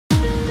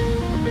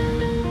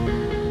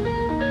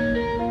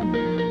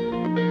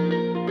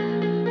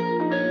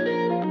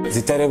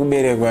Zita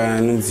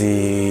rekuberekwa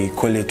nunzi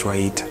College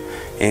Waita,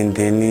 and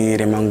then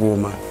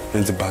remangoma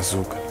nunzi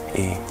Bazooker.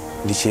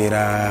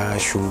 Ndichera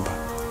shumba.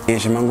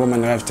 Zvemangoma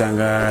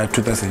ndakazvitanga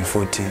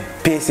 2014.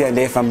 Pace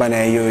yandaifamba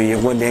nayo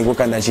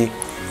yekukanda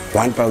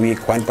 1 per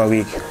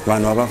week.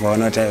 Vanhu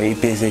vakavaona kuti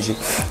pace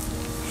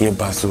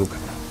yeBazooker.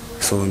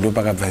 So ndo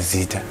pakabva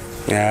zita.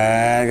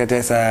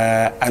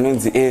 Akataisa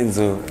anonzi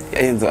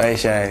Enzo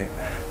Aisha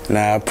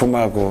na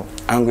Pumako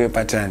angu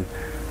epatani.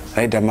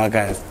 Raida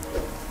makazi.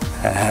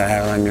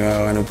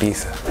 Vanhu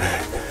vanopisa.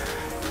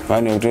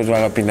 Vanhu kuti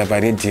vakapinda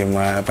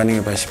paredhium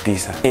panenge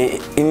pachipisa.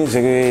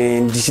 Ini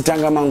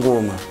ndichitanga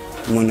mangoma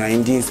munhu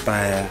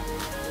aindiinspire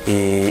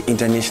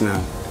international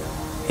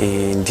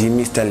ndi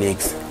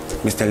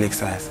Mr.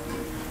 Lexus.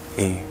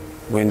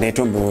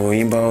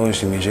 Ndaitomboimbawo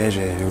zvimwe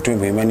zvezve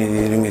kutomboimba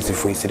nerimwe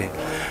zivoice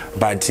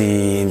but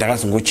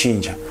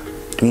ndakazongochinja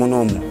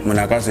munomu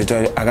munhu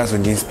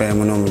akazondiinspire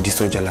munomu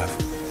ndiSoldier Love.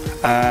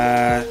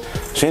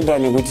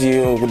 Zvoenderana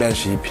nekuti kuda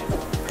zvipi.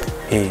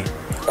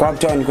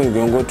 Kwakutown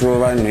kungongotiwo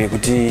vanhu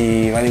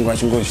vekuti vanenge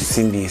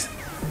vachingozvisimbisa.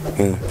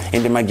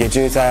 Ende maghetto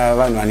youth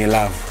vanhu vane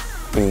love.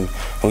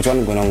 Kuti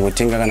vanogona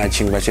kungotenga kana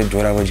chingwa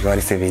chedhora vodya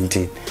vari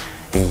 17.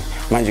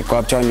 Manje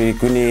kwakutown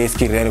kune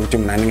skill rare kuti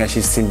munhu anenge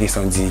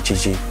achisimbisa unzi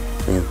chichi.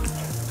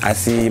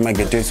 Asi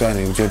maghetto youth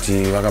vanhu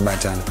vekuti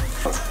vakabatana.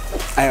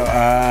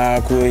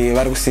 Aiwa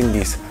vari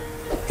kusimbisa.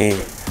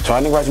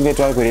 Zvavanenge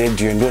vachingoita vari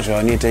kuredhiyo ndo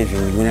zvavanoita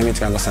even kunyange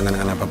tikangosangana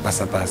kana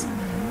papasa.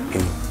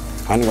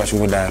 Vanenge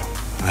vachingodaro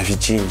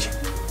hazvichinji.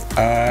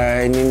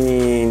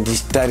 Inini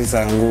ndichitarisa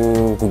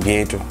hangu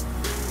kughetto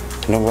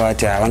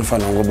ndongoti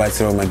vanofanira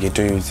kungobatsirawo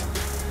maghetto youth.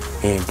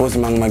 Pose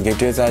mamwe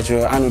maghetto youth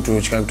acho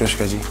anototya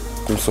kutosvika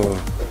kumusoro.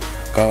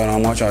 Kana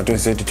vamwe vacho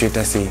hatoziva kuti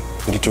toita sei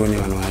kuti tione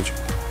vanhu vacho.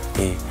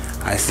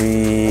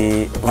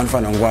 Asi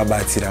vanofanira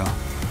kungovabatsirawo.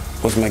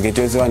 Pose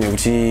maghetto youth vanhu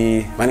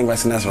vekuti vanenge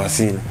vasina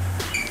zvavasina.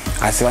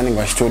 Asi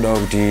vanenge vachitodawo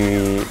kuti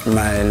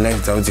life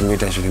dzavo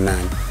dzingoita zviri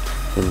nani.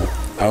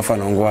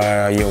 Havafanira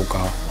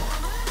kungovayeukawo.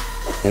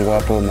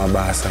 Ngowapo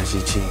mabasa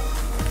chichi.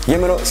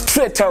 Yemero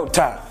straight out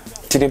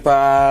tiri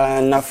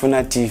pa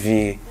Nafuna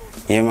TV.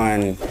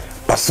 Yeman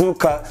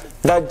Bazooker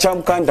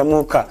ndachamka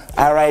ndamuka.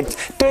 Alright,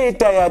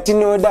 toita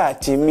yatinoda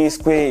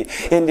timiswe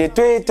ende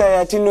toita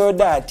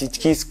yatinoda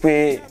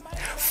tichikiswe.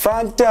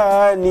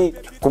 Fantani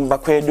kumba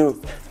kwedu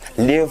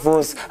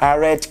levels.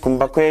 Alright,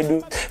 kumba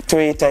kwedu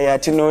toita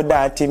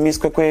yatinoda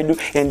timiswe kwedu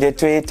ende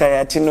toita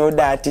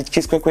yatinoda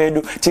tichikiswe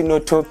kwedu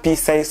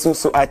tinotopisa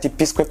isusu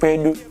atipiswe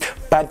kwedu.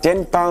 But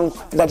then pang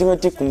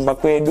ndatinoti kumba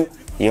kwedu.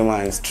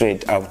 Yeman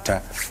straight out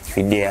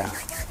video.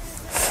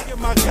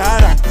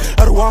 Magara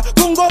arwa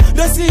kungo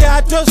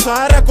ndosiyato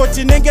zvara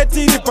kuti nenge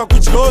tiri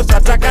pakudyo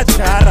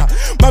zvatakachara.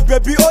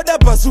 Mababy oda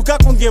Bazooker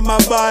kunge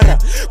mabara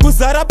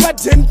kuzara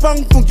pa10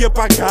 pang kunge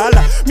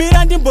pagala.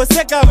 Mira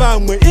ndimboseka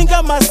vamwe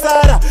inga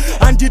masara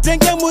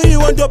handitenge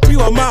muriwo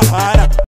ndopiwa mahara.